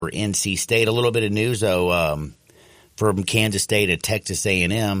for NC State. A little bit of news, though, from Kansas State at Texas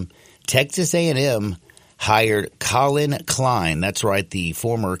A&M. Texas A&M hired Colin Klein. That's right, the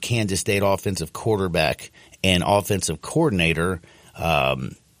former Kansas State offensive quarterback and offensive coordinator.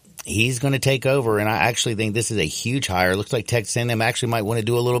 He's going to take over, and I actually think this is a huge hire. It looks like Texas A&M actually might want to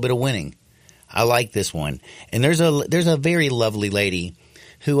do a little bit of winning. I like this one. And there's a very lovely lady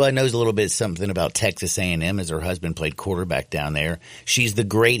who knows a little bit something about Texas A&M, as her husband played quarterback down there. She's the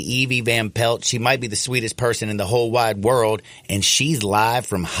great Evie Van Pelt. She might be the sweetest person in the whole wide world, and she's live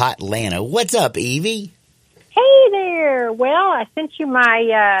from Hotlanta. What's up, Evie? Hey there. Well, I sent you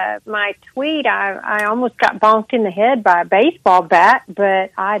my my tweet. I almost got bonked in the head by a baseball bat,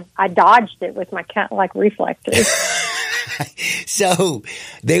 but I dodged it with my cat-like reflexes. So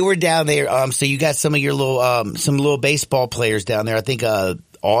they were down there. So you got some of your little baseball players down there. I think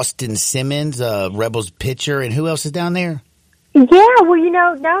Austin Simmons, Rebels pitcher, and who else is down there? Yeah,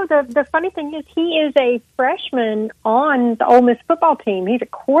 well, the funny thing is he is a freshman on the Ole Miss football team. He's a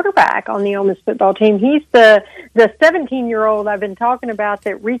quarterback on the Ole Miss football team. He's the 17-year-old I've been talking about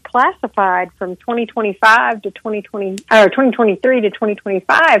that reclassified from 2025 to 2023 to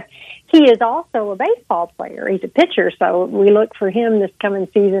 2025. He is also a baseball player. He's a pitcher, so we look for him this coming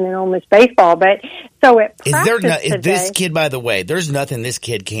season in Ole Miss baseball. But so at practice today, this kid, by the way, there's nothing this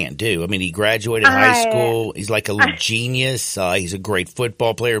kid can't do. I mean, he graduated high school. He's like a little genius. He's a great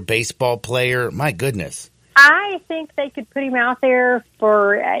football player, baseball player. My goodness. I think they could put him out there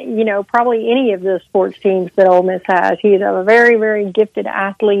for, probably any of the sports teams that Ole Miss has. He's a very, very gifted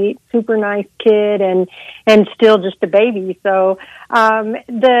athlete, super nice kid, and still just a baby. So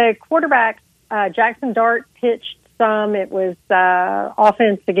the quarterback, Jackson Dart, pitched some. It was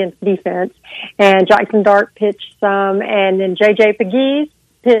offense against defense, and Jackson Dart pitched some, and then J.J. Pegues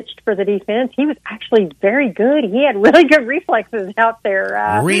pitched for the defense. He was actually very good. He had really good reflexes out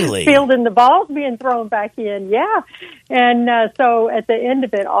there. Really? Fielding the balls being thrown back in. Yeah. And so at the end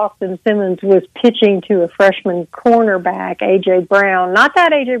of it, Austin Simmons was pitching to a freshman cornerback, A.J. Brown. Not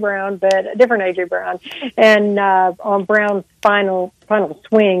that A.J. Brown, but a different A.J. Brown. And on Brown's final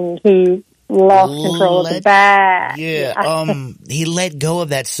swing, he lost control of the bat. Yeah. He let go of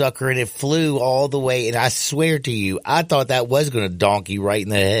that sucker and it flew all the way. And I swear to you, I thought that was going to donk you right in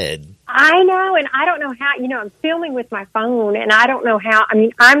the head. I know. And I don't know how, I'm filming with my phone and I don't know how,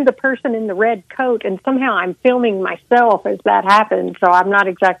 I'm the person in the red coat and somehow I'm filming myself as that happened. So I'm not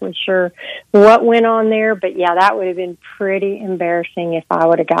exactly sure what went on there, but yeah, that would have been pretty embarrassing if I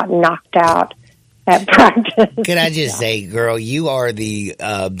would have gotten knocked out at practice. Can I just say, girl, you are the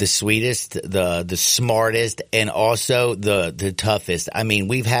sweetest, the smartest, and also the toughest. I mean,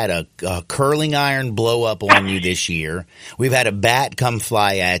 we've had a curling iron blow up on you this year. We've had a bat come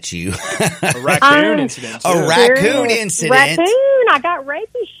fly at you. A raccoon incident. A raccoon incident. Raccoon. I got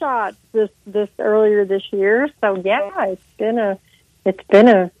rabies shots this earlier this year. So yeah, it's been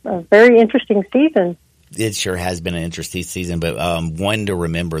a very interesting season. It sure has been an interesting season, but one to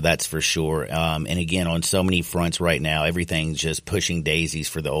remember, that's for sure. And again, on so many fronts right now, everything's just pushing daisies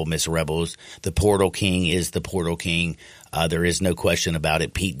for the Ole Miss Rebels. The Portal King is the Portal King. There is no question about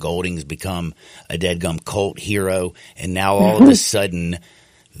it. Pete Golding's become a deadgum cult hero, and now all of a sudden,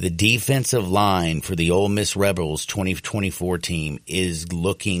 the defensive line for the Ole Miss Rebels 2024 team is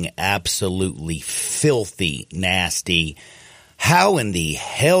looking absolutely filthy nasty. How in the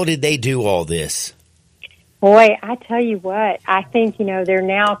hell did they do all this? Boy, I tell you what, I think, they're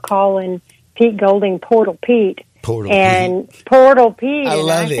now calling Pete Golding Portal Pete. Portal Pete. I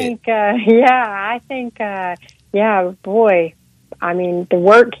love it. Boy, the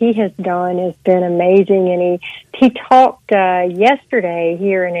work he has done has been amazing. And he talked yesterday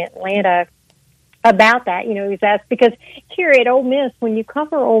here in Atlanta about that. He was asked, because here at Ole Miss, when you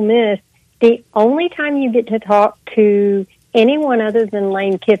cover Ole Miss, the only time you get to talk to anyone other than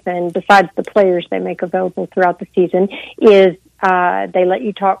Lane Kiffin, besides the players they make available throughout the season, is they let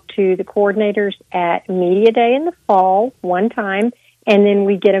you talk to the coordinators at Media Day in the fall one time, and then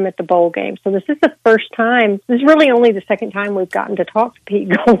we get them at the bowl game. So this is the first time, this is really only the second time we've gotten to talk to Pete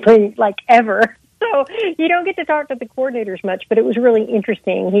Golding, ever. So you don't get to talk to the coordinators much, but it was really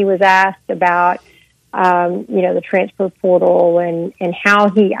interesting. He was asked about the transfer portal and how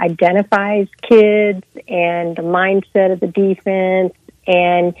he identifies kids and the mindset of the defense.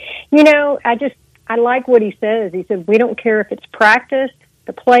 And, I like what he says. He said, we don't care if it's practice,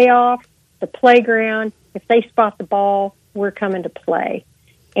 the playoff, the playground. If they spot the ball, we're coming to play.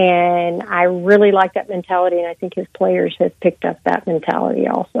 And I really like that mentality, and I think his players have picked up that mentality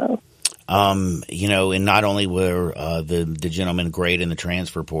also. And not only were the gentlemen great in the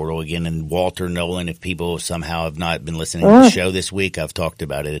transfer portal, again, and Walter Nolan, if people somehow have not been listening to the show this week, I've talked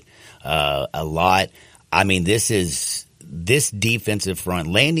about it a lot. I mean, this defensive front,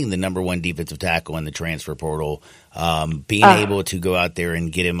 landing the number one defensive tackle in the transfer portal, being able to go out there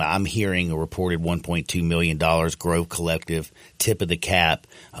and get him, I'm hearing a reported $1.2 million Grove Collective, tip of the cap.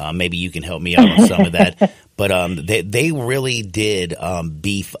 Maybe you can help me out on some of that. But they really did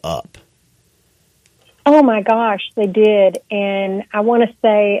beef up. Oh my gosh, they did. And I want to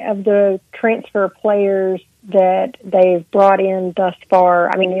say of the transfer players that they've brought in thus far,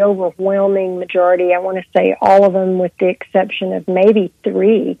 I mean, the overwhelming majority, I want to say all of them with the exception of maybe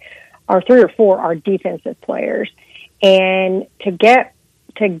three or four are defensive players. And to get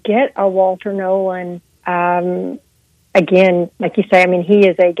a Walter Nolan, again, like you say, I mean, he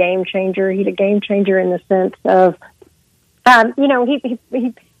is a game changer. He's a game changer in the sense of,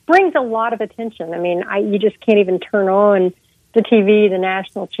 he brings a lot of attention. I mean, you just can't even turn on the TV, the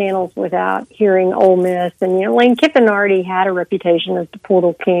national channels, without hearing Ole Miss. And, Lane Kiffin already had a reputation as the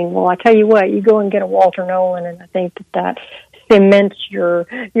portal king. Well, I tell you what, you go and get a Walter Nolan, and I think that cements your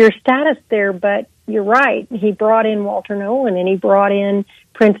status there. But you're right. He brought in Walter Nolan, and he brought in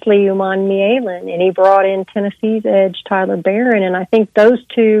Princely Uman-Mielen, and he brought in Tennessee's edge, Tyler Barron. And I think those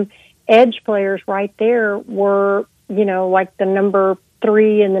two edge players right there were, like the number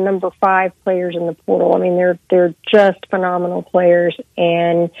 3 and the number 5 players in the portal. I mean, they're just phenomenal players.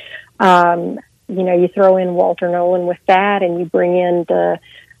 And, you throw in Walter Nolan with that, and you bring in the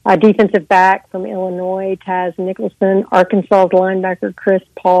defensive back from Illinois, Taz Nicholson, Arkansas's linebacker, Chris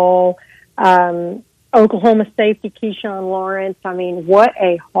Paul, Oklahoma safety, Keyshawn Lawrence. I mean, what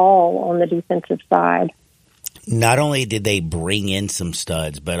a haul on the defensive side. Not only did they bring in some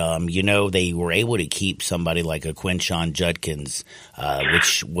studs, but, they were able to keep somebody like a Quinshon Judkins,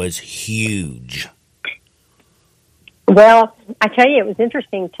 which was huge. Well, I tell you, it was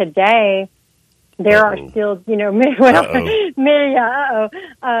interesting today. There are still, Quinshon,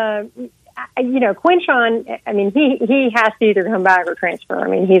 I mean, he has to either come back or transfer. I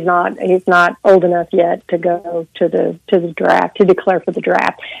mean, he's not old enough yet to go to the draft, to declare for the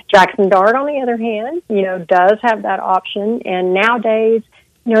draft. Jackson Dart, on the other hand, does have that option. And nowadays,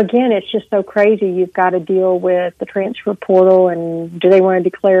 again, it's just so crazy. You've got to deal with the transfer portal, and do they want to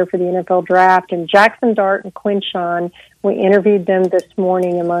declare for the NFL draft? And Jackson Dart and Quinshon, we interviewed them this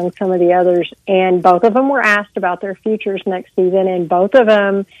morning among some of the others, and both of them were asked about their futures next season, and both of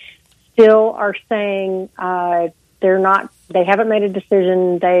them still are saying they haven't made a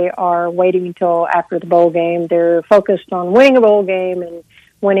decision. They are waiting until after the bowl game. They're focused on winning a bowl game and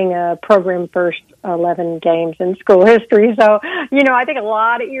winning a program first 11 games in school history. So, I think a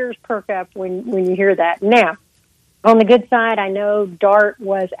lot of ears perk up when you hear that. Now, on the good side, I know Dart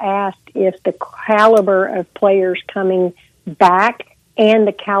was asked if the caliber of players coming back and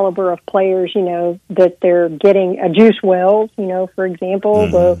the caliber of players, that they're getting, Juice Wells, for example,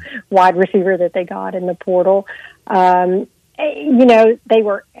 the wide receiver that they got in the portal. They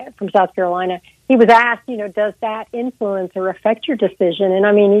were from South Carolina. He was asked, does that influence or affect your decision? And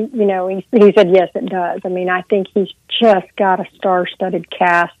I mean, he said, yes, it does. I mean, I think he's just got a star-studded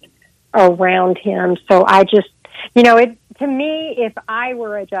cast around him. So I just, to me, if I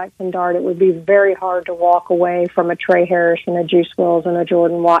were a Jackson Dart, it would be very hard to walk away from a Trey Harris and a Juice Wells and a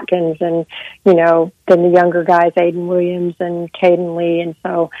Jordan Watkins and, then the younger guys, Aiden Williams and Caden Lee. And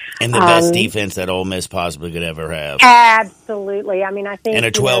so. And the best defense that Ole Miss possibly could ever have. Absolutely. I mean, I think. And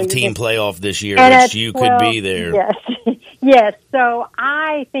a 12-team playoff this year, which you could be there. Yes. Yes. So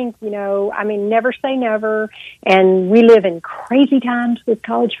I think, never say never. And we live in crazy times with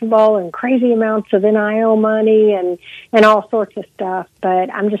college football and crazy amounts of NIL money and all sorts of stuff.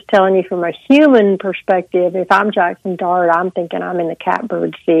 But I'm just telling you from a human perspective, if I'm Jackson Dart, I'm thinking I'm in the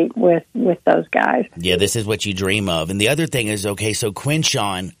catbird seat with those guys. Yeah, this is what you dream of. And the other thing is, okay, so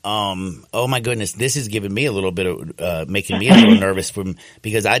Quinshon, oh my goodness, this is giving me a little bit of, making me a little nervous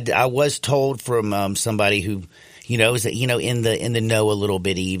because I was told from somebody who, is in the know a little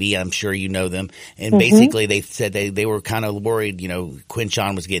bit, Evie. I'm sure you know them. And basically they said they were kind of worried,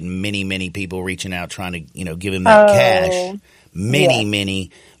 Quinshon was getting many people reaching out trying to, give him that cash.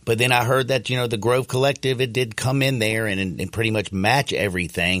 Many. But then I heard that, the Grove Collective, it did come in there and pretty much match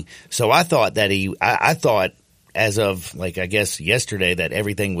everything. So I thought that I thought as of, I guess yesterday, that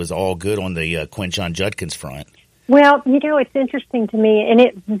everything was all good on the Quinshon Judkins front. Well, it's interesting to me, and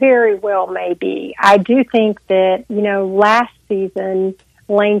it very well may be. I do think that, last season,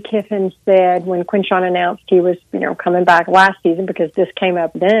 Lane Kiffin said when Quinshon announced he was, coming back last season, because this came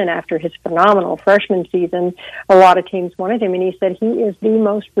up then after his phenomenal freshman season, a lot of teams wanted him, and he said he is the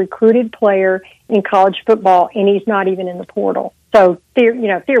most recruited player in college football, and he's not even in the portal. So,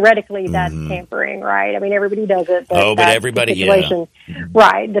 theoretically, that's tampering, right? I mean, everybody does it. But everybody, yeah.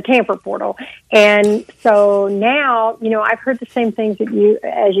 Right, the tamper portal. And so now, I've heard the same things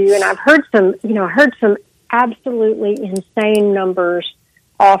as you, and I've heard some absolutely insane numbers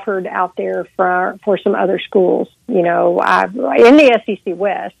offered out there for some other schools, in the SEC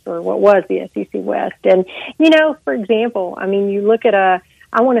West, or what was the SEC West. And, for example, I mean, you look at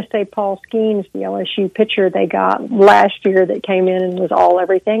I want to say Paul Skeens, the LSU pitcher they got last year that came in and was all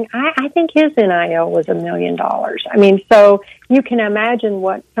everything. I think his NIL was $1 million. I mean, so you can imagine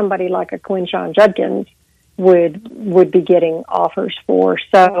what somebody like a Quinshon Judkins would be getting offers for.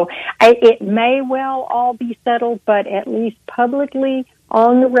 So it may well all be settled, but at least publicly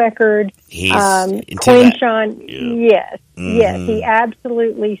on the record, Quinshon, yes, he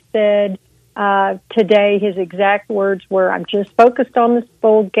absolutely said today his exact words were, "I'm just focused on this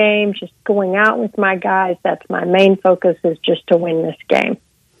bowl game, just going out with my guys. That's my main focus, is just to win this game."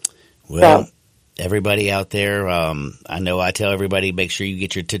 Well, everybody out there, I know I tell everybody, make sure you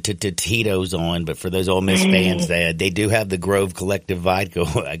get your Tito's on, but for those Ole Miss fans, they do have the Grove Collective Vodka.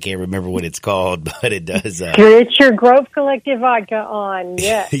 I can't remember what it's called, but it does. Get your Grove Collective Vodka on,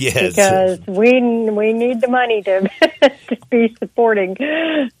 yes. Yes. Because we need the money to be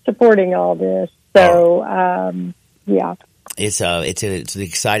supporting all this. So, yeah. It's an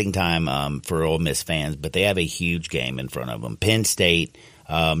exciting time for Ole Miss fans, but they have a huge game in front of them. Penn State.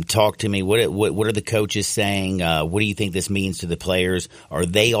 Talk to me. What are the coaches saying? What do you think this means to the players? Are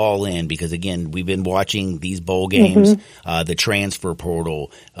they all in? Because again, we've been watching these bowl games, the transfer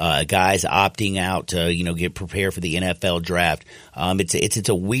portal, guys opting out to get prepared for the NFL draft. It's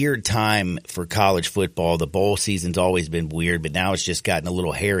a weird time for college football. The bowl season's always been weird, but now it's just gotten a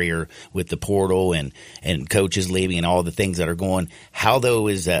little hairier with the portal and coaches leaving and all the things that are going. How though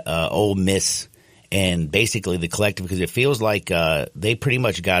is Ole Miss and basically the collective, because it feels like they pretty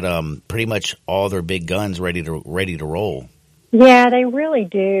much got pretty much all their big guns ready to roll. Yeah, they really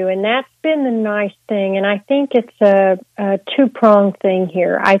do, and that's been the nice thing. And I think it's a two-pronged thing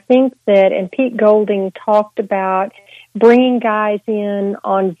here. I think that, and Pete Golding talked about bringing guys in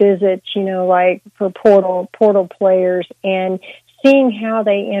on visits, like for portal players, and seeing how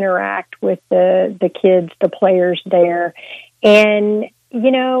they interact with the kids, the players there, and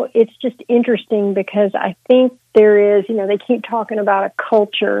it's just interesting because I think there is, they keep talking about a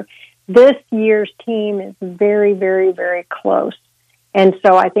culture. This year's team is very, very, very close. And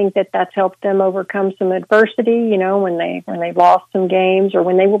so I think that that's helped them overcome some adversity, when they lost some games or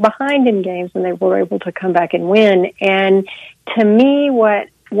when they were behind in games and they were able to come back and win. And to me, what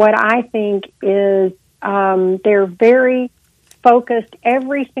I think is, they're very focused.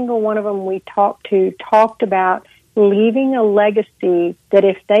 Every single one of them we talked about leaving a legacy that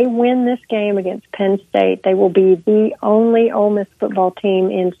if they win this game against Penn State, they will be the only Ole Miss football team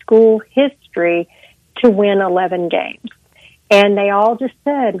in school history to win 11 games. And they all just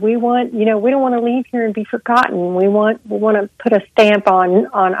said, we don't want to leave here and be forgotten. We want to put a stamp on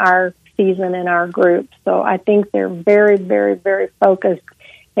our season and our group. So I think they're very, very, very focused.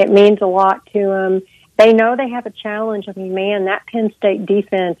 It means a lot to them. They know they have a challenge. I mean, man, that Penn State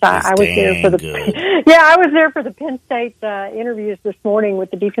defense. I was there for I was there for the Penn State interviews this morning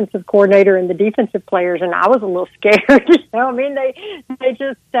with the defensive coordinator and the defensive players, and I was a little scared. I mean,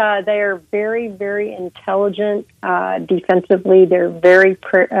 they are very, very intelligent defensively. They're very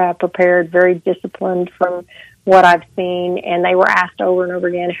prepared, very disciplined from what I've seen, and they were asked over and over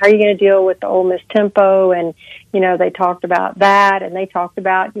again, how are you going to deal with the Ole Miss tempo? And, they talked about that, and they talked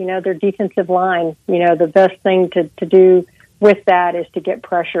about, their defensive line. The best thing to do with that is to get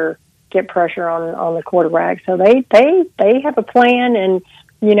pressure on the quarterback. So they have a plan, and,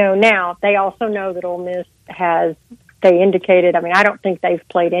 now they also know that Ole Miss they indicated, I don't think they've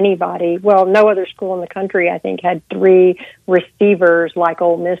played anybody. Well, no other school in the country, I think, had 3 receivers like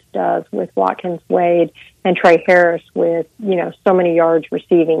Ole Miss does with Watkins Wade and Trey Harris with, so many yards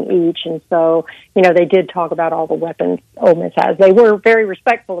receiving each. And so, they did talk about all the weapons Ole Miss has. They were very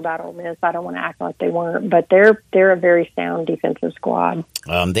respectful about Ole Miss. I don't want to act like they weren't, but they're a very sound defensive squad.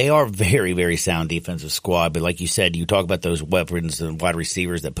 They are very, very sound defensive squad, but like you said, you talk about those weapons and wide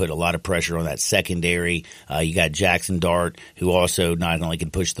receivers that put a lot of pressure on that secondary. You got Jackson Dart, who also not only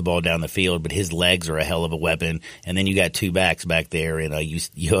can push the ball down the field, but his legs are a hell of a weapon. And then you got 2 backs back there, and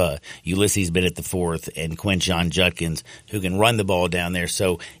Ulysses Bennett the fourth, and and Quinshon Judkins, who can run the ball down there.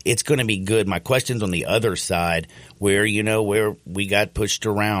 So it's going to be good. My question's on the other side, where we got pushed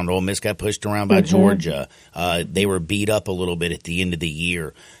around. Ole Miss got pushed around by Georgia. They were beat up a little bit at the end of the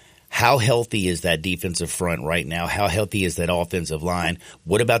year. How healthy is that defensive front right now? How healthy is that offensive line?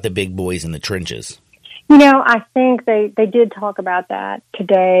 What about the big boys in the trenches? I think they did talk about that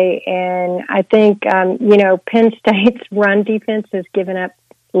today, and I think, Penn State's run defense has given up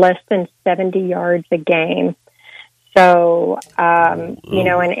less than 70 yards a game. So, and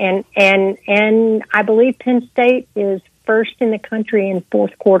I believe Penn State is first in the country in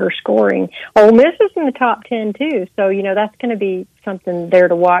fourth quarter scoring. Ole Miss is in the top 10 too. So, that's going to be something there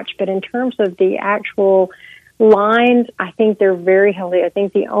to watch. But in terms of the actual lines, I think they're very healthy. I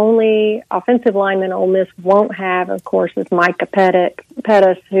think the only offensive lineman Ole Miss won't have, of course, is Micah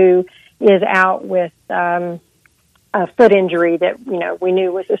Pettis, who is out with a foot injury that, we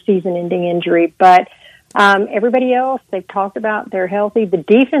knew was a season-ending injury. But everybody else, they've talked about, they're healthy. The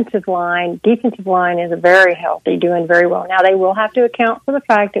defensive line is very healthy, doing very well. Now, they will have to account for the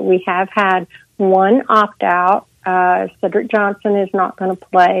fact that we have had one opt-out. Cedric Johnson is not going to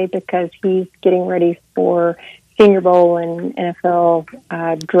play because he's getting ready for Senior Bowl and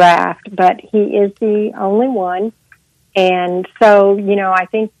NFL draft, but he is the only one. And so, I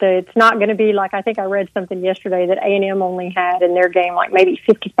think that it's not going to be like, I think I read something yesterday that A&M only had in their game like maybe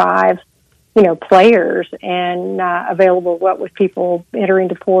 55 players and available, with people entering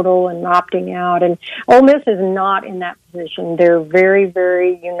the portal and opting out. And Ole Miss is not in that position. They're very,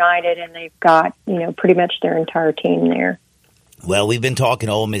 very united, and they've got, pretty much their entire team there. Well, we've been talking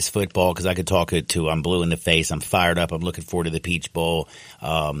Ole Miss football because I could talk it too. I'm blue in the face. I'm fired up. I'm looking forward to the Peach Bowl.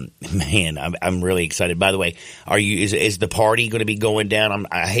 Man, I'm really excited. By the way, is the party going to be going down?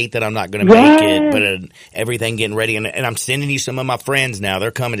 I hate that I'm not going to make it, but everything getting ready. And I'm sending you some of my friends now.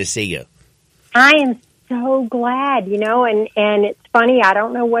 They're coming to see you. I am so glad, and it's funny, I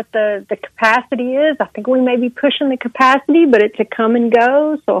don't know what the capacity is. I think we may be pushing the capacity, but it's a come and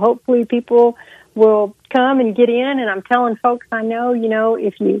go, so hopefully people will come and get in. And I'm telling folks I know,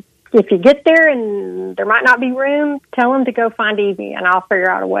 if you get there and there might not be room, tell them to go find Evie, and I'll figure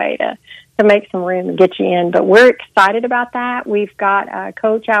out a way to make some room and get you in. But we're excited about that. We've got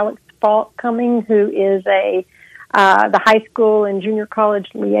Coach Alex Falk coming, who is the high school and junior college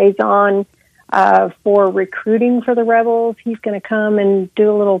liaison for recruiting for the Rebels. He's going to come and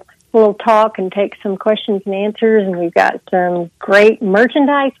do a little talk and take some questions and answers, and we've got some great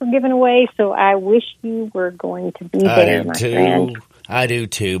merchandise we're giving away, so I wish you were going to be there, my friend. I do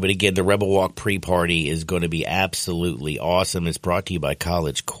too, but again, the Rebel Walk pre-party is going to be absolutely awesome. It's brought to you by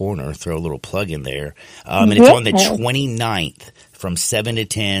College Corner. Throw a little plug in there. And it's on the 29th from 7 to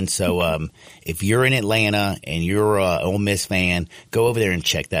 10. So if you're in Atlanta and you're a Ole Miss fan, go over there and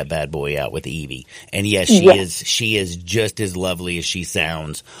check that bad boy out with Evie. And yes, she is just as lovely as she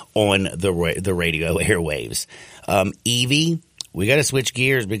sounds on the radio airwaves. Evie, we got to switch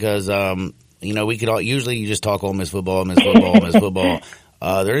gears because we could usually you just talk Ole Miss football, Ole Miss football, Ole Miss football.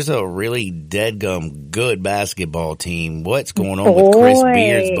 There's a really deadgum good basketball team. What's going on with Chris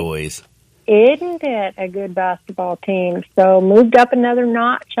Beard's boys? Isn't it a good basketball team? So moved up another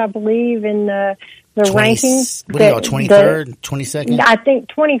notch, I believe, in the rankings. What are y'all, 23rd, 22nd?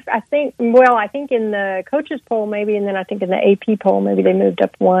 I think in the coaches poll maybe, and then I think in the AP poll maybe they moved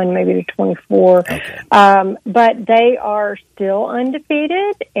up one, maybe to 24. Okay. But they are still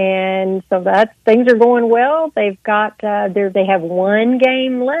undefeated, and so things are going well. They've got they have one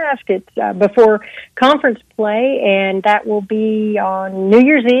game left. It's before conference play, and that will be on New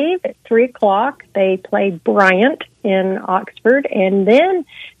Year's Eve at 3:00. They play Bryant in Oxford, and then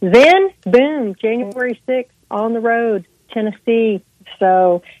boom, January 6th on the road, Tennessee,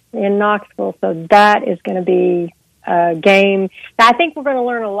 so in Knoxville. So that is going to be a game. I think we're going to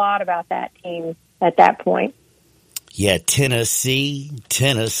learn a lot about that team at that point. Yeah, Tennessee,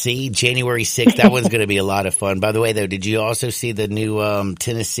 January 6th. That one's going to be a lot of fun. By the way, though, did you also see the new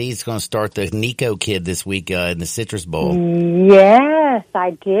Tennessee's going to start the Nico kid this week in the Citrus Bowl? Yes,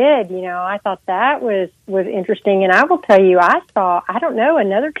 I did. I thought that was interesting. And I will tell you, I don't know,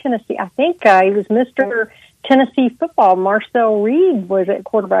 another Tennessee. I think he was Mr. Tennessee football. Marcel Reed was at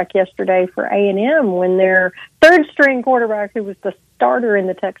quarterback yesterday for A&M when their third-string quarterback, who was the starter in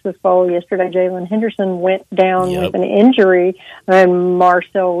the Texas Bowl yesterday, Jalen Henderson, went down with an injury, and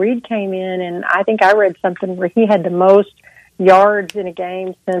Marcel Reed came in, and I think I read something where he had the most yards in a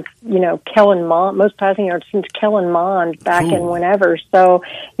game since, Kellen Mond, most passing yards since Kellen Mond back in whenever. So,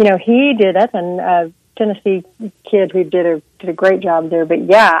 he did. That's a Tennessee kid who did a great job there. But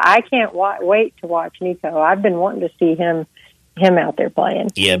yeah, I can't wait to watch Nico. I've been wanting to see him him out there playing.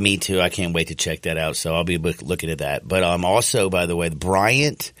 Yeah, me too. I can't wait to check that out. So I'll be looking at that. But also, by the way,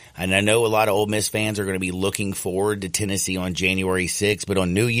 Bryant, and I know a lot of Ole Miss fans are going to be looking forward to Tennessee on January 6th, but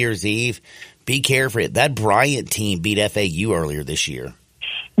on New Year's Eve, be careful. That Bryant team beat FAU earlier this year.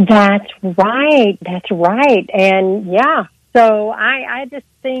 That's right. And yeah, so I just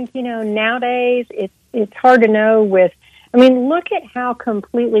think, nowadays it's hard to know look at how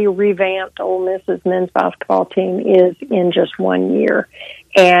completely revamped Ole Miss's men's basketball team is in just 1 year.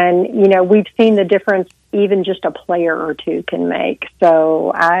 And, we've seen the difference even just a player or two can make.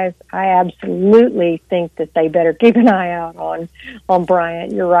 So I absolutely think that they better keep an eye out on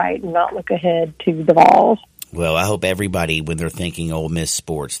Bryant. You're right, and not look ahead to the Vols. Well, I hope everybody, when they're thinking Ole Miss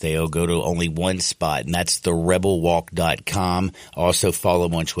sports, they'll go to only one spot, and that's therebelwalk.com. Also follow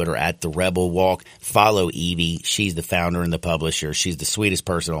them on Twitter at therebelwalk. Follow Evie. She's the founder and the publisher. She's the sweetest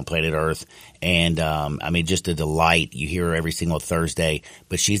person on planet Earth. And, just a delight. You hear her every single Thursday.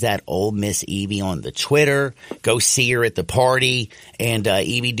 But she's at Ole Miss Evie on the Twitter. Go see her at the party. And,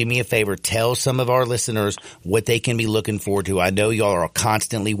 Evie, do me a favor. Tell some of our listeners what they can be looking forward to. I know y'all are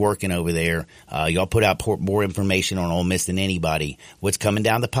constantly working over there. Y'all put out more information on Ole Miss than anybody. What's coming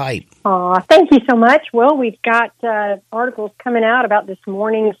down the pipe? Thank you so much. Well, we've got articles coming out about this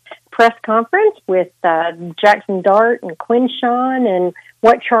morning's press conference with Jackson Dart and Quinshawn, and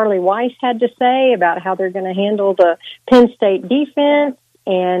what Charlie Weiss had to say about how they're going to handle the Penn State defense.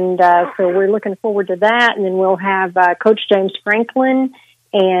 And so we're looking forward to that. And then we'll have Coach James Franklin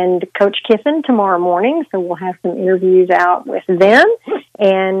and Coach Kiffin tomorrow morning. So we'll have some interviews out with them.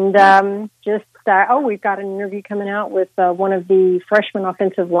 And we've got an interview coming out with one of the freshman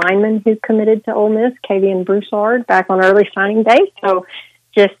offensive linemen who committed to Ole Miss, Kavian Broussard, back on early signing day. So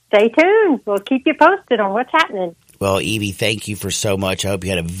just stay tuned. We'll keep you posted on what's happening. Well, Evie, thank you for so much. I hope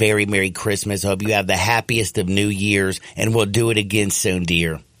you had a very Merry Christmas. I hope you have the happiest of New Years, and we'll do it again soon,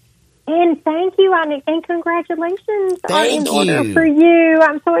 dear. And thank you, and congratulations thank are in order for you.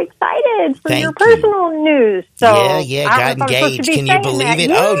 I'm so excited for your personal news. So got engaged. Can you believe it?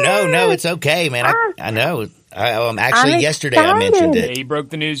 Yes. Oh, no, it's okay, man. I know. Yesterday I mentioned it. He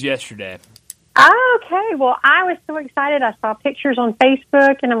broke the news yesterday. Okay, well, I was so excited. I saw pictures on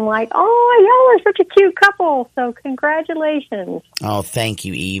Facebook, and I'm like, oh, y'all are such a cute couple. So congratulations. Oh, thank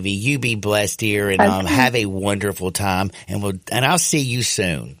you, Evie. You be blessed, dear, and have a wonderful time. And I'll see you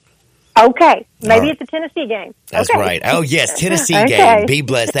soon. Okay, maybe at the Tennessee game. That's right. Oh, yes, Tennessee game. Be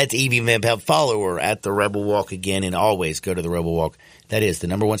blessed. That's Evie Van Pelt. Follow her at The Rebel Walk again, and always go to The Rebel Walk. That is the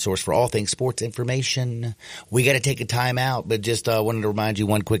number one source for all things sports information. We got to take a time out, but just wanted to remind you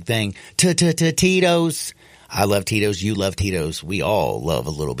one quick thing. Tito's. I love Tito's. You love Tito's. We all love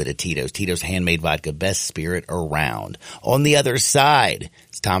a little bit of Tito's. Tito's handmade vodka, best spirit around. On the other side,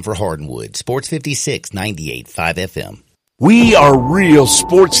 it's time for Hardinwood. Sports 56, 98.5 FM. We are real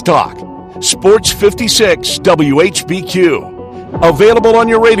sports talk. Sports 56 WHBQ. Available on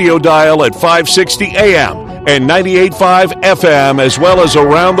your radio dial at 560 AM and 98.5 FM, as well as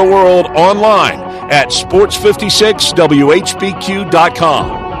around the world online at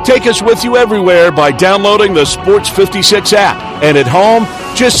sports56whbq.com. Take us with you everywhere by downloading the Sports 56 app. And at home,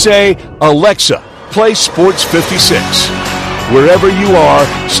 just say, Alexa, play Sports 56. Wherever you are,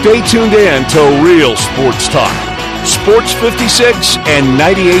 stay tuned in to Real Sports Talk. Sports 56 and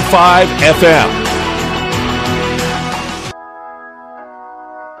 98.5 FM.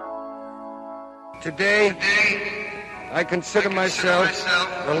 Today, I consider myself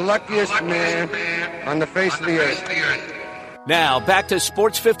the luckiest man on the face of the earth. Now, back to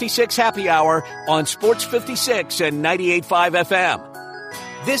Sports 56 Happy Hour on Sports 56 and 98.5 FM.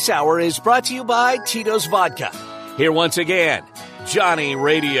 This hour is brought to you by Tito's Vodka. Here once again, Johnny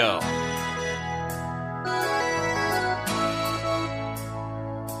Radio.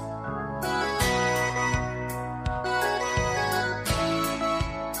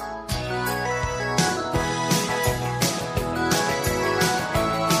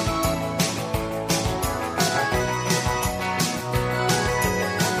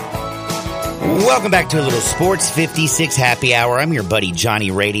 Welcome back to a little Sports 56 Happy Hour. I'm your buddy Johnny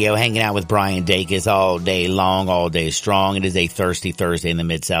Radio, hanging out with Brian Dacus all day long, all day strong. It is a thirsty Thursday in the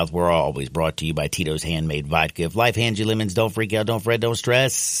Mid-South. We're always brought to you by Tito's Handmade Vodka. If life hands you lemons, don't freak out, don't fret, don't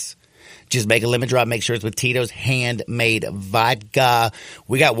stress. Just make a lemon drop. Make sure it's with Tito's Handmade Vodka.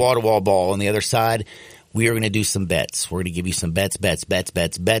 We got wall-to-wall ball on the other side. We are going to do some bets. We're going to give you some bets.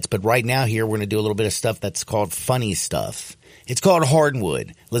 But right now here, we're going to do a little bit of stuff that's called funny stuff. It's called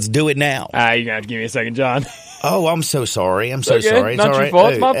Hardinwood. Let's do it now. You're going to have to give me a second, John. Oh, I'm so sorry. I'm so sorry. It's not all your right.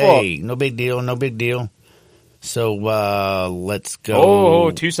 fault. It's my fault. Hey, no big deal. So, let's go.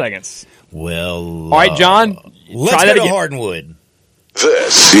 Oh, 2 seconds. Well. All right, John. Let's go to Hardinwood.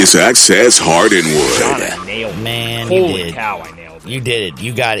 This is Access Hardinwood. John, I nailed it. Man, Holy you did. cow, I nailed it. You did it.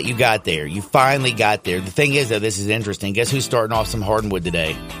 You got it. You got there. You finally got there. The thing is, though, this is interesting. Guess who's starting off some Hardinwood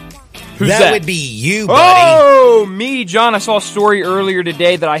today? Who's that? That would be you, buddy. Oh, me, John. I saw a story earlier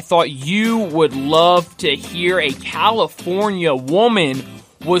today that I thought you would love to hear. A California woman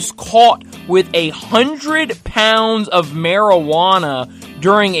was caught with 100 pounds of marijuana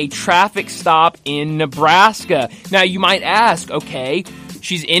during a traffic stop in Nebraska. Now, you might ask, okay,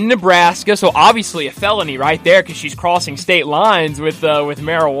 she's in Nebraska, so obviously a felony right there because she's crossing state lines with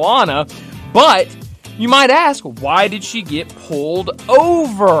marijuana. But you might ask, why did she get pulled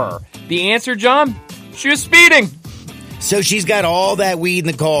over? The answer, John, she was speeding. So she's got all that weed in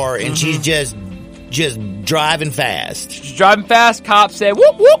the car, and she's just driving fast. She's driving fast. Cops said,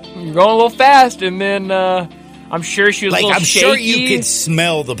 whoop, whoop, you're going a little fast. And then I'm sure she was a little shaky. I'm sure you could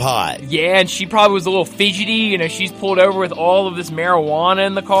smell the pot. Yeah, and she probably was a little fidgety. You know, she's pulled over with all of this marijuana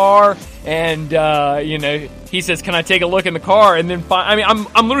in the car. And, you know, he says, can I take a look in the car? And then,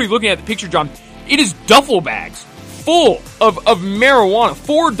 I'm literally looking at the picture, John. It is duffel bags full of marijuana.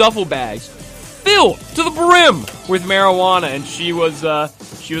 4 duffel bags filled to the brim with marijuana. And she was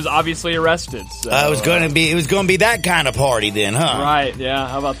obviously arrested. So, it was going to be that kind of party then, huh? Right, yeah.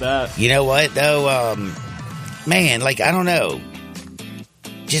 How about that? You know what, though? Man, like, I don't know.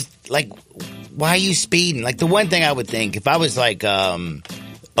 Just, like, why are you speeding? Like, the one thing I would think, if I was, like, a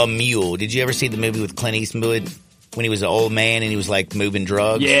mule. Did you ever see the movie with Clint Eastwood when he was an old man and he was, like, moving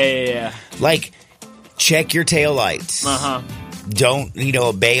drugs? Yeah. Like, check your taillights. Uh-huh. Don't,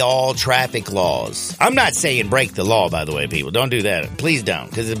 obey all traffic laws. I'm not saying break the law, by the way, people. Don't do that. Please don't,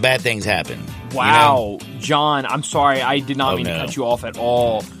 because bad things happen. Wow, John, I'm sorry. I did not mean to cut you off at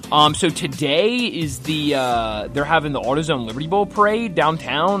all. So today is they're having the AutoZone Liberty Bowl parade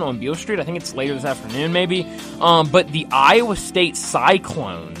downtown on Beale Street. I think it's later this afternoon, maybe. But the Iowa State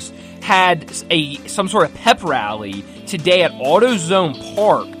Cyclones had some sort of pep rally today at AutoZone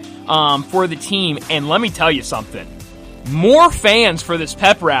Park for the team. And let me tell you something. More fans for this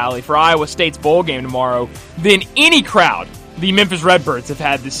pep rally for Iowa State's bowl game tomorrow than any crowd the Memphis Redbirds have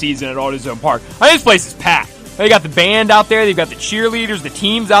had this season at AutoZone Park. This place is packed. They got the band out there, they've got the cheerleaders, the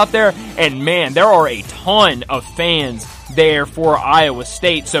teams out there, and man, there are a ton of fans there for Iowa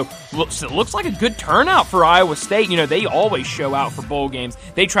State. So it looks like a good turnout for Iowa State. They always show out for bowl games.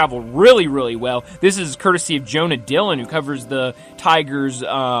 They travel really, really well. This is courtesy of Jonah Dillon, who covers the Tigers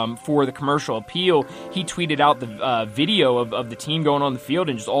for the Commercial Appeal. He tweeted out the video of the team going on the field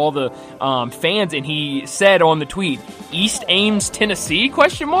and just all the fans, and he said on the tweet, East Ames, Tennessee, ?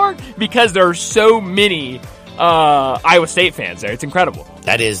 Because there are so many Iowa State fans there. It's incredible.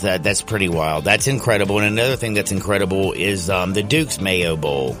 That's pretty wild. That's incredible. And another thing that's incredible is the Duke's Mayo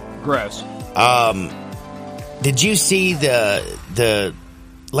Bowl. Gross. Did you see the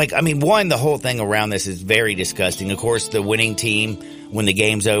whole thing around this is very disgusting. Of course, the winning team, when the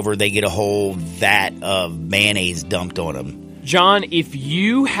game's over, they get a whole vat of mayonnaise dumped on them. John, if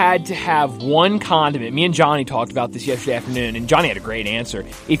you had to have one condiment, me and Johnny talked about this yesterday afternoon, and Johnny had a great answer.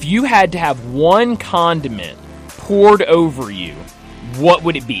 If you had to have one condiment poured over you, what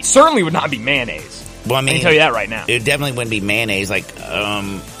would it be? Certainly would not be mayonnaise. Well, I can tell you that right now. It definitely wouldn't be mayonnaise. Like,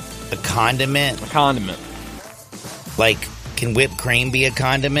 a condiment? A condiment. Like, can whipped cream be a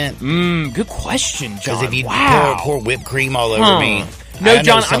condiment? Good question, John. Because if you pour whipped cream all over me... No,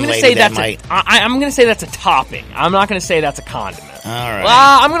 John, I'm going to say I'm going to say that's a topping. I'm not going to say that's a condiment. All right.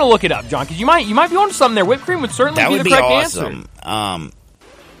 Well, I'm going to look it up, John, because you might be onto something there. Whipped cream would certainly be the correct awesome. answer.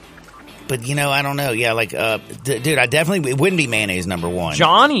 But, I don't know. Yeah, dude, it wouldn't be mayonnaise, number one.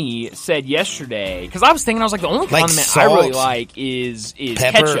 Johnny said yesterday, because I was thinking, the only condiment I really like is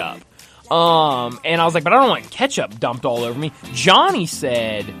ketchup. And I was like, but I don't want ketchup dumped all over me. Johnny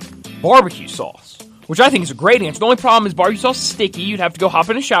said barbecue sauce, which I think is a great answer. The only problem is barbecue sauce is sticky. You'd have to go hop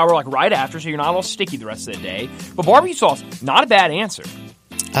in a shower right after, so you're not all sticky the rest of the day. But barbecue sauce, not a bad answer.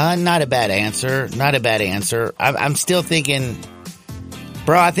 Not a bad answer. Not a bad answer. I'm still thinking,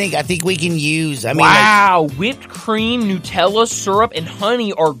 bro. I think we can use. Whipped cream, Nutella, syrup, and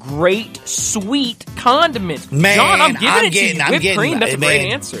honey are great sweet condiments. Man, John, I'm giving it to you. Whipped cream, that's a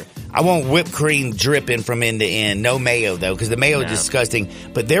great answer. I want whipped cream dripping from end to end. No mayo though, because the mayo is disgusting.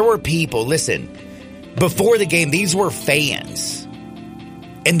 But there were people. Listen. Before the game, these were fans.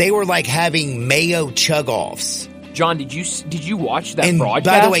 And they were having mayo chug-offs. John, did you watch that and broadcast?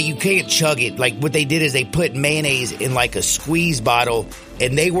 By the way, you can't chug it. Like, what they did is they put mayonnaise in like a squeeze bottle,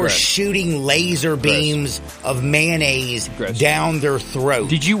 and they were shooting laser beams of mayonnaise down their throat.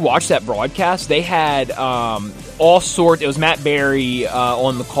 Did you watch that broadcast? They had all sorts. It was Matt Berry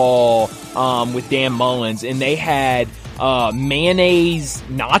on the call with Dan Mullins, and they had mayonnaise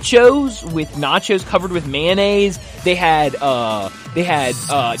nachos covered with mayonnaise. They had donuts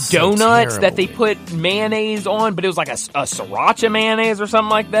that they put mayonnaise on, but it was like a sriracha mayonnaise or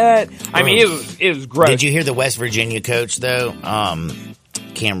something like that. I mean, it was gross. Did you hear the West Virginia coach though?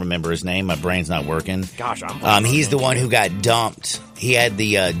 Can't remember his name. My brain's not working. Gosh, he's the one who got dumped. He had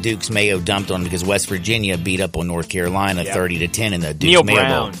the Duke's Mayo dumped on him because West Virginia beat up on North Carolina 30-10 in the Duke's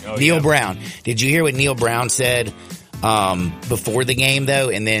Mayo Bowl. Neil Brown. Did you hear what Neil Brown said before the game though?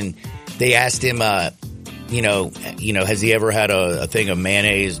 And then they asked him, has he ever had a thing of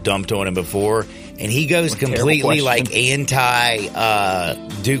mayonnaise dumped on him before? And he goes completely like anti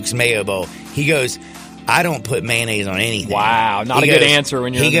Duke's Mayo Bowl. He goes, I don't put mayonnaise on anything. Wow, not a good answer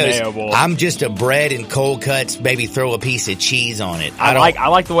when you're in the Mayo Bowl. I'm just a bread and cold cuts, maybe throw a piece of cheese on it. I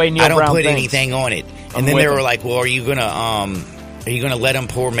like the way Neil Brown thinks. I don't put thinks. anything on it. And then they were like, well, are you gonna let him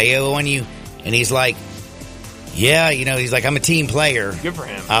pour mayo on you? And he's like, yeah, he's like, I'm a team player. Good for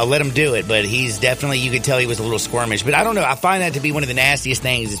him. I'll let him do it, but he's definitely, you could tell he was a little squirmish. But I don't know. I find that to be one of the nastiest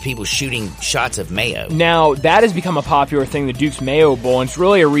things is people shooting shots of mayo. Now, that has become a popular thing, the Duke's Mayo Bowl, and it's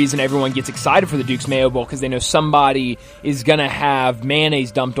really a reason everyone gets excited for the Duke's Mayo Bowl because they know somebody is going to have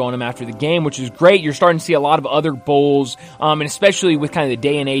mayonnaise dumped on them after the game, which is great. You're starting to see a lot of other bowls, and especially with kind of the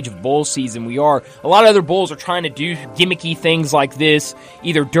day and age of bowl season a lot of other bowls are trying to do gimmicky things like this,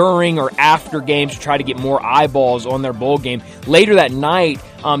 either during or after games to try to get more eyeballs on their bowl game. Later that night,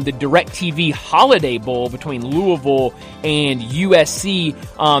 the DirecTV Holiday Bowl between Louisville and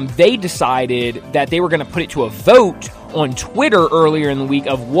USC, they decided that they were going to put it to a vote on Twitter earlier in the week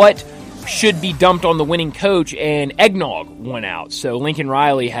of what should be dumped on the winning coach, and eggnog went out. So Lincoln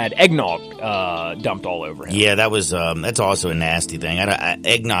Riley had eggnog dumped all over him. Yeah, that was that's also a nasty thing.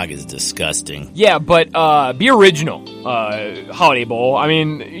 Eggnog is disgusting. Yeah, but be original, Holiday Bowl. I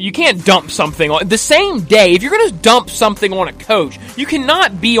mean, you can't dump something on the same day. If you're going to dump something on a coach, you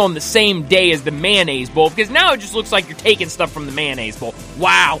cannot be on the same day as the Mayonnaise Bowl, because now it just looks like you're taking stuff from the Mayonnaise Bowl.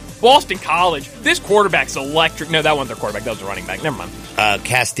 Wow, Boston College, this quarterback's electric. No, that wasn't their quarterback. That was a running back. Never mind.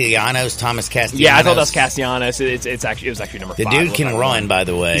 Thomas Castellanos. Yeah, I thought that was Castellanos. It was actually number 5. The dude can run, by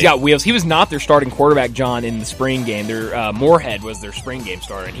the way. He's got wheels. He was not their starting quarterback, John, in the spring game. Their Moorhead was their spring game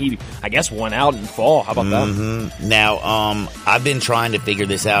starter, and he, I guess, won out in the fall. How about that? Now, I've been trying to figure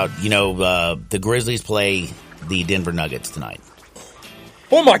this out. The Grizzlies play the Denver Nuggets tonight.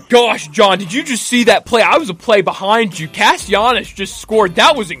 Oh my gosh, John, did you just see that play? I was a play behind you. Castellanos just scored.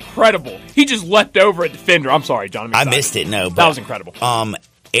 That was incredible. He just leapt over a defender. I'm sorry, John. I missed it, no. But, that was incredible.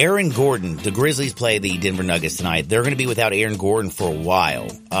 Aaron Gordon, the Grizzlies play the Denver Nuggets tonight. They're going to be without Aaron Gordon for a while.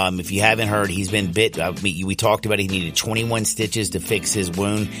 If you haven't heard, he's been bit. We talked about it. He needed 21 stitches to fix his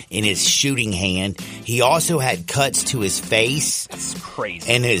wound in his shooting hand. He also had cuts to his face. That's crazy.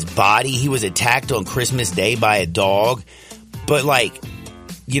 And his body. He was attacked on Christmas Day by a dog. But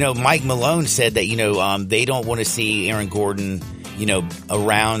Mike Malone said that, they don't want to see Aaron Gordon,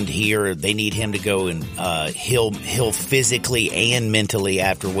 around here. They need him to go and heal physically and mentally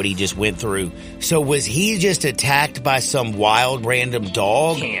after what he just went through. So was he just attacked by some wild random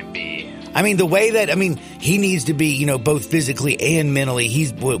dog? Can't be. I mean, the way that, he needs to be, both physically and mentally.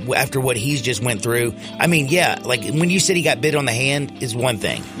 After what he's just went through. I mean, yeah, like when you said he got bit on the hand is one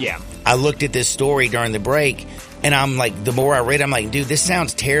thing. Yeah. I looked at this story during the break. And I'm like, the more I read, I'm like, dude, this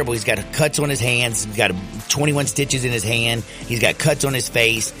sounds terrible. He's got cuts on his hands. He's got 21 stitches in his hand. He's got cuts on his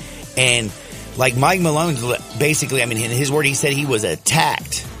face. And like Mike Malone's basically, in his word, he said he was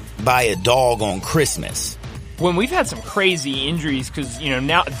attacked by a dog on Christmas. When we've had some crazy injuries, because,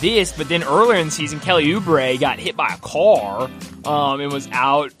 now this, but then earlier in the season, Kelly Oubre got hit by a car and was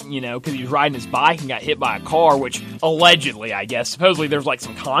out, because he was riding his bike and got hit by a car, which allegedly, I guess, supposedly there's like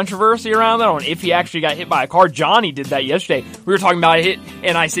some controversy around that on if he actually got hit by a car. Johnny did that yesterday. We were talking about it,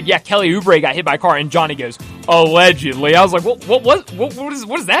 and I said, yeah, Kelly Oubre got hit by a car, and Johnny goes, allegedly. I was like, what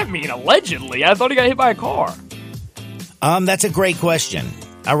does that mean, allegedly? I thought he got hit by a car. That's a great question.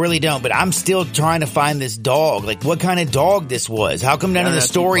 I really don't, but I'm still trying to find this dog. Like, what kind of dog this was? How come none of the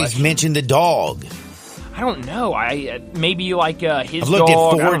stories mentioned the dog? I don't know. Maybe like his dog. I've looked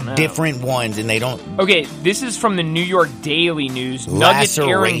at 4 different ones, and they don't. Okay, this is from the New York Daily News. Nuggets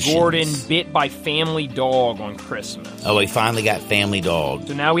Aaron Gordon bit by family dog on Christmas. Oh, he finally got family dog.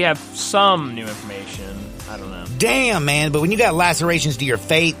 So now we have some new information. I don't know. Damn, man! But when you got lacerations to your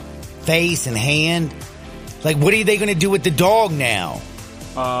face and hand. Like, what are they going to do with the dog now?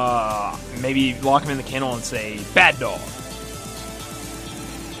 Maybe lock him in the kennel and say, bad dog.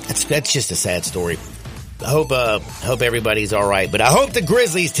 That's just a sad story. I hope everybody's all right. But I hope the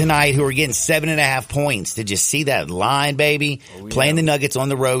Grizzlies tonight, who are getting 7.5 points, did you see that line, baby? Oh, yeah. Playing the Nuggets on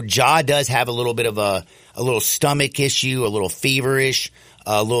the road. Ja does have a little bit of a little stomach issue, a little feverish,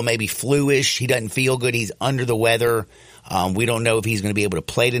 a little maybe flu-ish. He doesn't feel good. He's under the weather. We don't know if he's going to be able to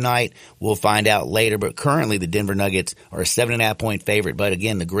play tonight. We'll find out later. But currently, the Denver Nuggets are a 7.5-point favorite. But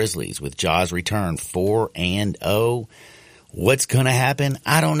again, the Grizzlies, with Ja's return, 4-0. What's going to happen?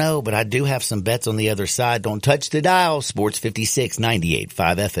 I don't know, but I do have some bets on the other side. Don't touch the dial. Sports 56,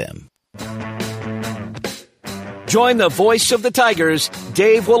 98.5 FM. Join the voice of the Tigers,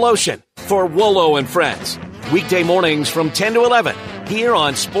 Dave Woloshin, for Wolo and Friends. Weekday mornings from 10 to 11 here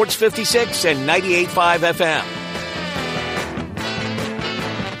on Sports 56 and 98.5 FM.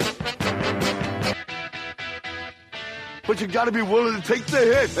 But you got to be willing to take the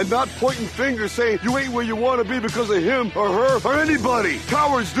hit and not pointing fingers saying you ain't where you want to be because of him or her or anybody.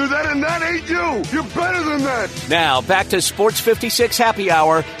 Cowards do that, and that ain't you. You're better than that. Now, back to Sports 56 Happy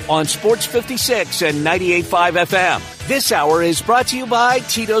Hour on Sports 56 and 98.5 FM. This hour is brought to you by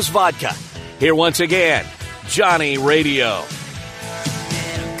Tito's Vodka. Here once again, Johnny Radio.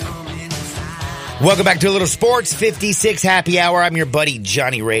 Welcome back to a little Sports 56 Happy Hour. I'm your buddy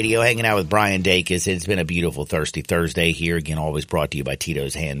Johnny Radio, hanging out with Brian Dacus. It's been a beautiful Thirsty Thursday here. Again, always brought to you by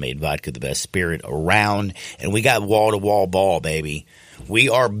Tito's Handmade Vodka, the best spirit around. And we got wall-to-wall ball, baby. We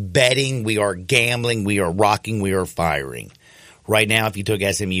are betting, we are gambling, we are rocking, we are firing. Right now, if you took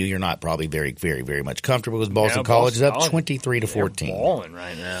SMU, you're not probably very, very, very much comfortable because Boston College is up 23-14. They're balling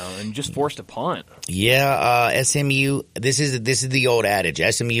right now and just forced a punt. Yeah, SMU. This is the old adage.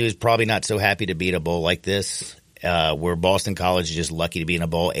 SMU is probably not so happy to be in a bowl like this. Where Boston College is just lucky to be in a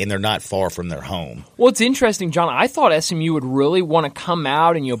bowl, and they're not far from their home. Well, it's interesting, John. I thought SMU would really want to come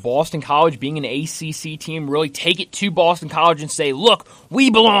out and, Boston College being an ACC team, really take it to Boston College and say, look,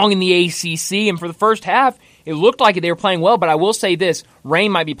 we belong in the ACC. And for the first half, it looked like they were playing well, but I will say this,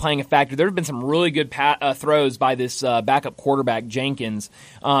 rain might be playing a factor. There have been some really good throws by this backup quarterback, Jennings,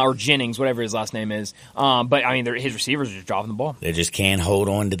 whatever his last name is. But, his receivers are just dropping the ball. They just can't hold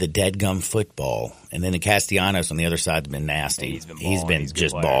on to the dead gum football. And then the Castellanos on the other side has been nasty. He's been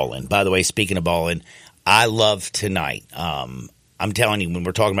just balling. By the way, speaking of balling, I love tonight. I'm telling you, when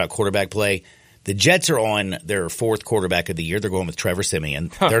we're talking about quarterback play, the Jets are on their fourth quarterback of the year. They're going with Trevor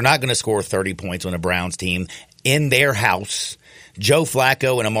Siemian. They're not going to score 30 points on a Browns team in their house. Joe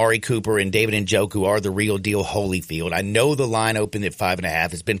Flacco and Amari Cooper and David Njoku are the real deal Holyfield. I know the line opened at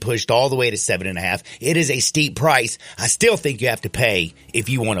 5.5. It's been pushed all the way to 7.5. It is a steep price. I still think you have to pay if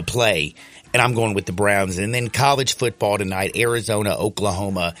you want to play. And I'm going with the Browns. And then college football tonight, Arizona,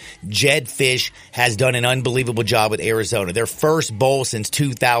 Oklahoma. Jed Fish has done an unbelievable job with Arizona. Their first bowl since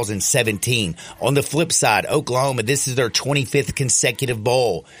 2017. On the flip side, Oklahoma, this is their 25th consecutive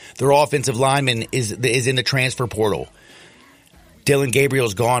bowl. Their offensive lineman is in the transfer portal. Dylan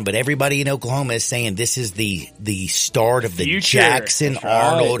Gabriel's gone, but everybody in Oklahoma is saying this is the start of the future. Jackson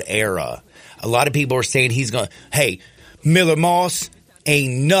Arnold era. A lot of people are saying he's going, hey, Miller Moss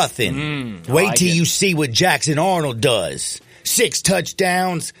ain't nothing. Wait till you see what Jackson Arnold does. 6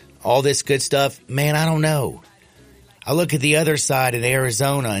 touchdowns, all this good stuff. Man, I don't know. I look at the other side in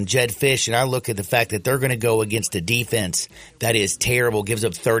Arizona and Jed Fish, and I look at the fact that they're going to go against a defense that is terrible, gives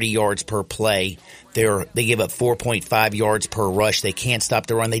up 30 yards per play. They give up 4.5 yards per rush. They can't stop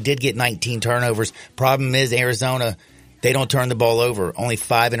the run. They did get 19 turnovers. Problem is, Arizona, they don't turn the ball over. Only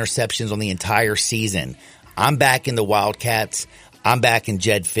 5 interceptions on the entire season. I'm back in the Wildcats. I'm back in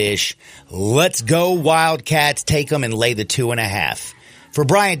Jed Fish. Let's go Wildcats. Take them and lay the 2.5. For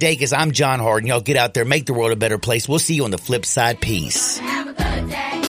Brian Dacus, I'm John Harden. Y'all get out there, make the world a better place. We'll see you on the flip side. Peace.